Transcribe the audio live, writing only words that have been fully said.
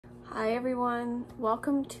Hi everyone,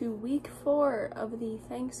 welcome to week 4 of the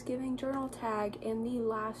Thanksgiving journal tag and the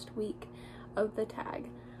last week of the tag.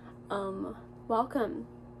 Welcome.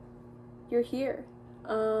 You're here.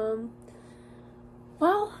 Well,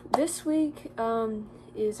 this week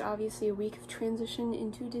is obviously a week of transition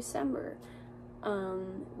into December,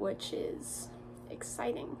 which is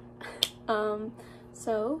exciting.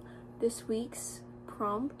 So this week's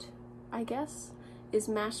prompt, I guess, is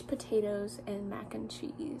mashed potatoes and mac and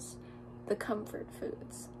cheese, the comfort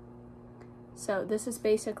foods. So this is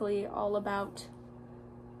basically all about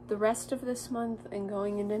the rest of this month and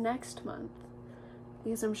going into next month,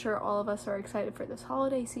 because I'm sure all of us are excited for this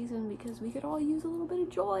holiday season because we could all use a little bit of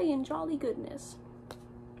joy and jolly goodness.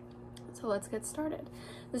 So let's get started.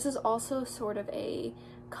 This is also sort of a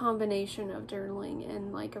combination of journaling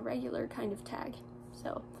and like a regular kind of tag.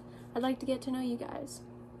 So I'd like to get to know you guys.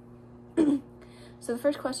 So the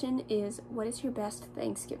first question is, what is your best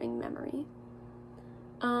Thanksgiving memory?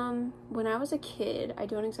 When I was a kid, I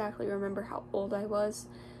don't exactly remember how old I was.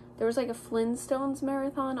 There was like a Flintstones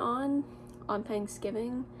marathon on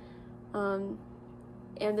Thanksgiving. And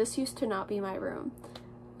this used to not be my room.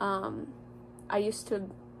 My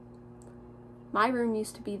room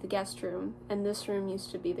used to be the guest room, and this room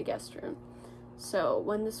used to be the guest room. So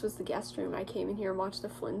when this was the guest room, I came in here and watched the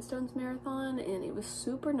Flintstones marathon, and it was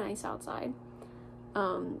super nice outside.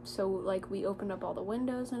 So like we opened up all the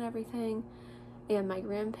windows and everything, and my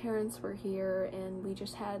grandparents were here, and we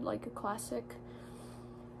just had like a classic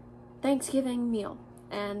Thanksgiving meal,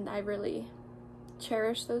 and I really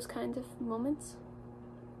cherish those kinds of moments.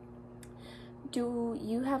 Do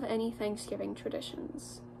you have any Thanksgiving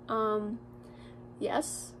traditions?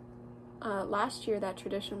 Yes. Last year that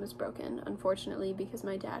tradition was broken, unfortunately, because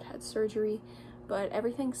my dad had surgery, but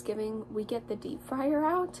every Thanksgiving we get the deep fryer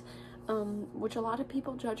out, which a lot of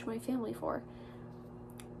people judge my family for.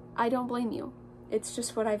 I don't blame you. It's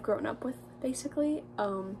just what I've grown up with, basically.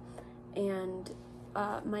 My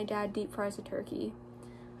dad deep fries a turkey.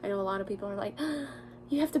 I know a lot of people are like,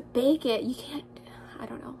 you have to bake it. You can't. I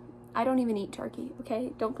don't know. I don't even eat turkey,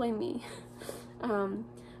 okay? Don't blame me.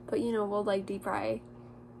 But you know, we'll like deep fry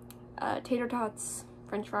tater tots,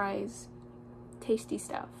 french fries, tasty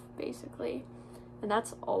stuff, basically. And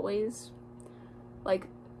that's always like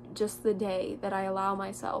just the day that I allow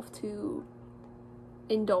myself to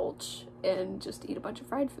indulge and just eat a bunch of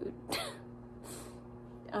fried food.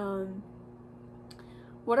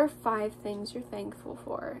 What are 5 things you're thankful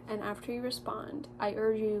for? And after you respond, I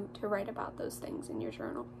urge you to write about those things in your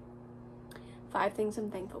journal. 5 things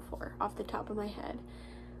I'm thankful for off the top of my head.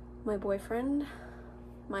 My boyfriend,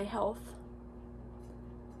 my health,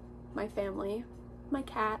 my family, my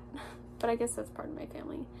cat, but I guess that's part of my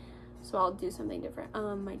family, so I'll do something different.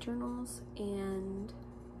 My journals, and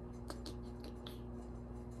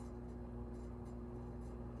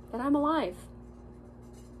that I'm alive.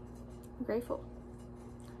 I'm grateful.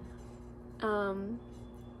 And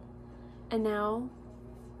now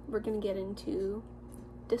we're gonna get into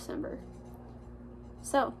December.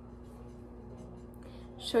 So,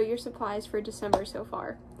 show your supplies for December so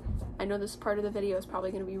far. I know this part of the video is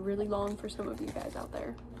probably going to be really long for some of you guys out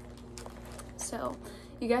there. So,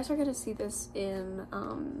 you guys are going to see this in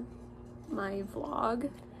my vlog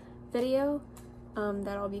video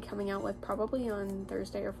that I'll be coming out with probably on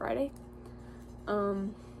Thursday or Friday. So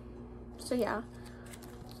yeah,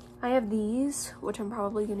 I have these, which I'm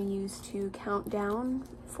probably going to use to count down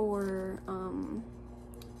for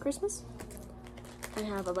Christmas. I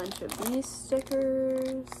have a bunch of these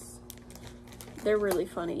stickers. They're really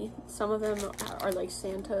funny. Some of them are like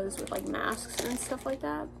Santas with like masks and stuff like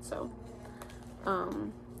that. So,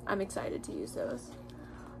 I'm excited to use those.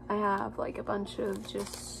 I have like a bunch of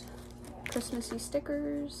just Christmassy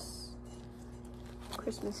stickers.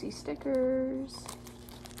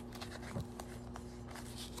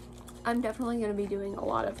 I'm definitely going to be doing a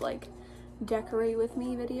lot of like decorate with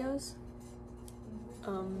me videos.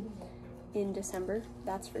 In December,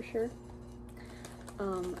 that's for sure.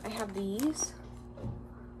 I have these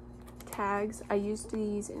tags. I used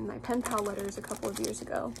these in my pen pal letters a couple of years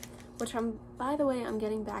ago, which by the way, I'm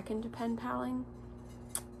getting back into pen paling.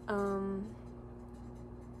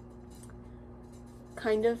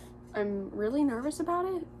 Kind of. I'm really nervous about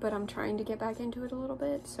it, but I'm trying to get back into it a little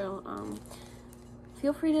bit. So,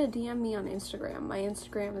 feel free to DM me on Instagram. My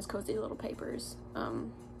Instagram is Cozy Little Papers.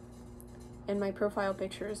 And my profile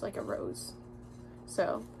picture is like a rose.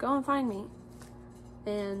 So go and find me,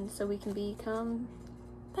 and so we can become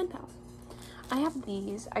pen pals. I have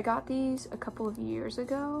these. I got these a couple of years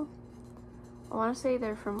ago. I want to say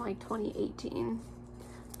they're from like 2018,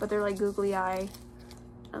 but they're like googly eye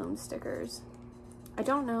stickers. I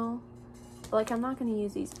don't know. Like, I'm not going to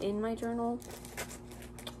use these in my journal,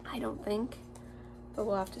 I don't think, but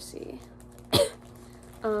we'll have to see.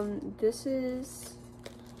 This is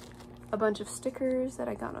a bunch of stickers that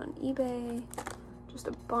I got on eBay. Just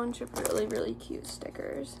a bunch of really, really cute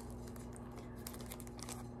stickers.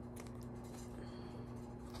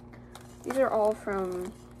 These are all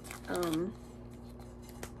from,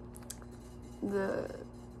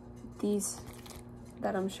 these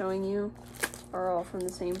that I'm showing you are all from the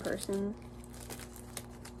same person.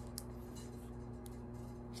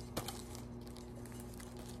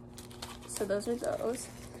 So those are those.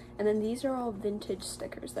 And then these are all vintage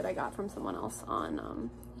stickers that I got from someone else on,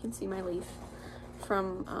 you can see my leaf,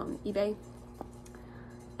 from eBay.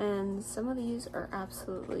 And some of these are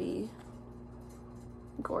absolutely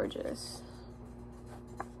gorgeous.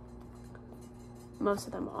 Most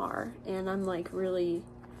of them are, and I'm like really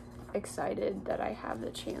excited that I have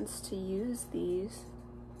the chance to use these.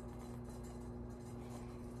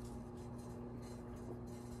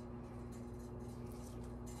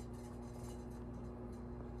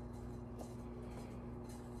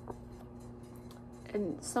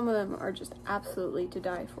 And some of them are just absolutely to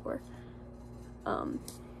die for.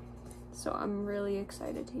 So I'm really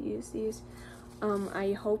excited to use these.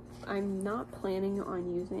 I hope, I'm not planning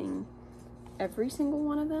on using every single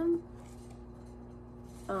one of them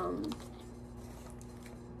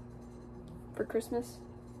for Christmas,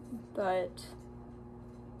 but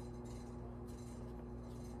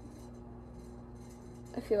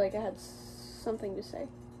I feel like I had something to say.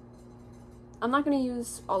 I'm not going to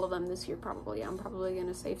use all of them this year, probably. I'm probably going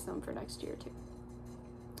to save some for next year, too.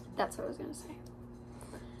 That's what I was going to say.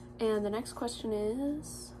 And the next question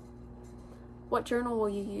is, what journal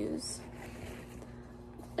will you use?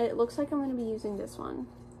 It looks like I'm going to be using this one.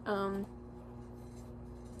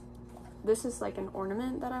 This is like an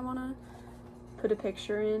ornament that I want to put a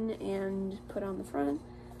picture in and put on the front.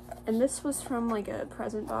 And this was from like a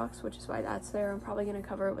present box, which is why that's there. I'm probably going to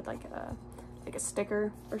cover it with like a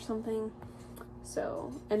sticker or something.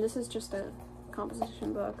 So, and this is just a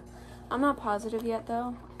composition book. I'm not positive yet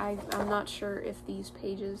though. I'm not sure if these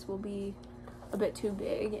pages will be a bit too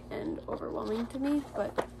big and overwhelming to me,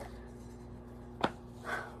 but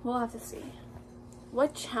we'll have to see.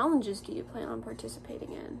 What challenges do you plan on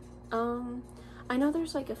participating in? I know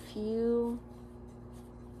there's like a few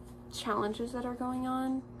challenges that are going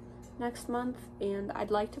on next month, and I'd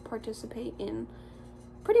like to participate in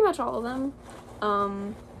pretty much all of them.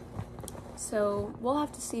 So we'll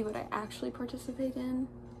have to see what I actually participate in.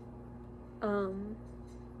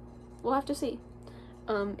 We'll have to see.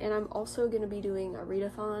 And I'm also going to be doing a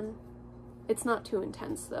readathon. It's not too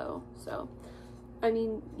intense though, so I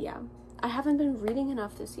mean, yeah. I haven't been reading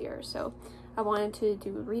enough this year, so I wanted to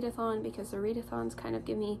do a readathon because the readathons kind of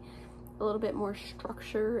give me a little bit more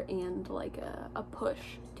structure and like a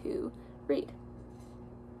push to read.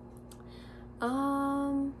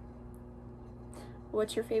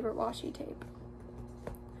 What's your favorite washi tape?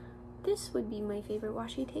 This would be my favorite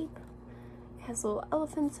washi tape. It has little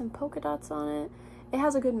elephants and polka dots on it. It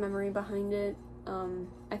has a good memory behind it.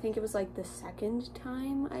 I think it was like the second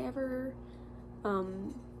time I ever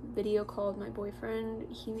video called my boyfriend.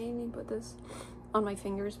 He made me put this on my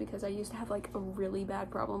fingers because I used to have like a really bad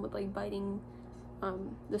problem with like biting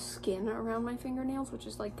the skin around my fingernails, which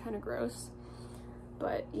is like kind of gross.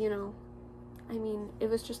 But you know, I mean, it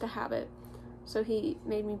was just a habit. So he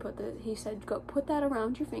made me he said, go put that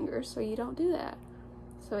around your fingers so you don't do that.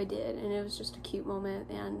 So I did, and it was just a cute moment,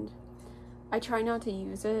 and I try not to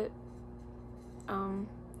use it.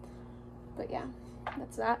 But yeah,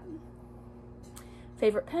 that's that.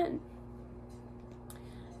 Favorite pen.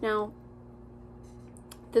 Now,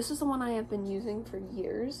 this is the one I have been using for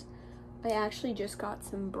years. I actually just got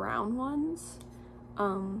some brown ones.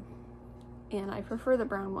 And I prefer the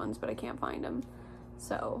brown ones, but I can't find them.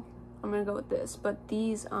 So I'm gonna go with this. But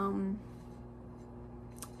these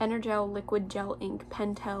Energel Liquid Gel Ink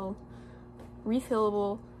Pentel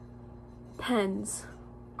refillable pens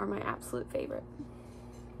are my absolute favorite.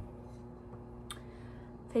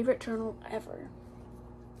 Favorite journal ever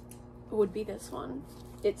would be this one.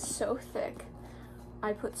 It's so thick.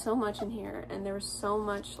 I put so much in here, and there was so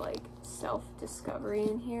much like self-discovery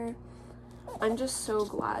in here. I'm just so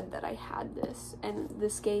glad that I had this, and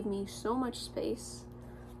this gave me so much space.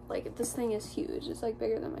 Like, this thing is huge. It's like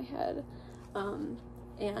bigger than my head.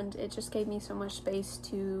 And it just gave me so much space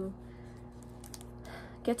to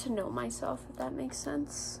get to know myself, if that makes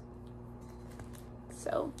sense.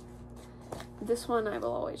 So this one I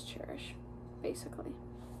will always cherish, basically.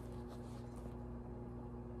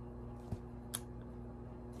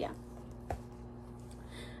 Yeah.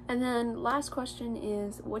 And then last question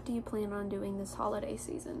is, what do you plan on doing this holiday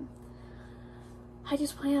season? I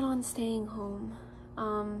just plan on staying home.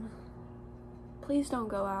 Please don't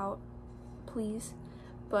go out, please.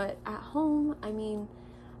 But at home, I mean,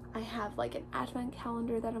 I have like an advent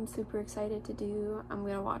calendar that I'm super excited to do. I'm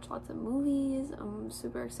gonna watch lots of movies. I'm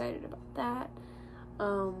super excited about that.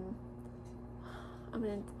 I'm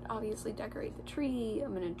gonna obviously decorate the tree.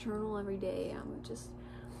 I'm gonna journal every day.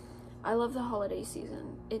 I love the holiday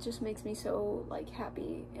season. It just makes me so like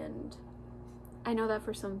happy, and I know that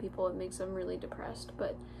for some people it makes them really depressed,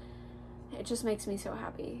 but it just makes me so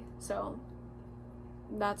happy. So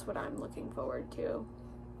that's what I'm looking forward to.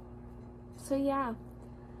 So yeah,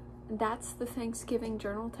 that's the Thanksgiving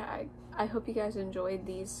journal tag. I hope you guys enjoyed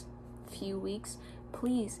these few weeks.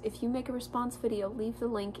 Please, if you make a response video, leave the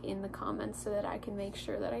link in the comments so that I can make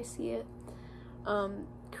sure that I see it.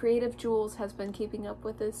 Creative Jules has been keeping up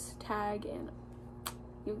with this tag, and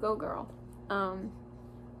you go, girl.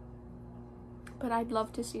 But I'd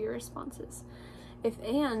love to see your responses.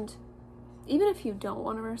 Even if you don't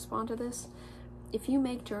want to respond to this, if you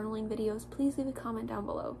make journaling videos, please leave a comment down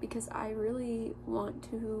below, because I really want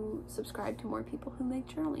to subscribe to more people who make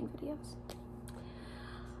journaling videos.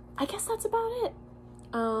 I guess that's about it.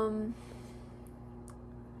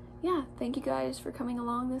 Yeah, thank you guys for coming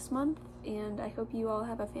along this month, and I hope you all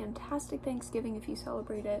have a fantastic Thanksgiving if you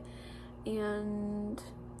celebrate it. And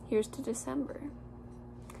here's to December.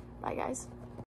 Bye, guys.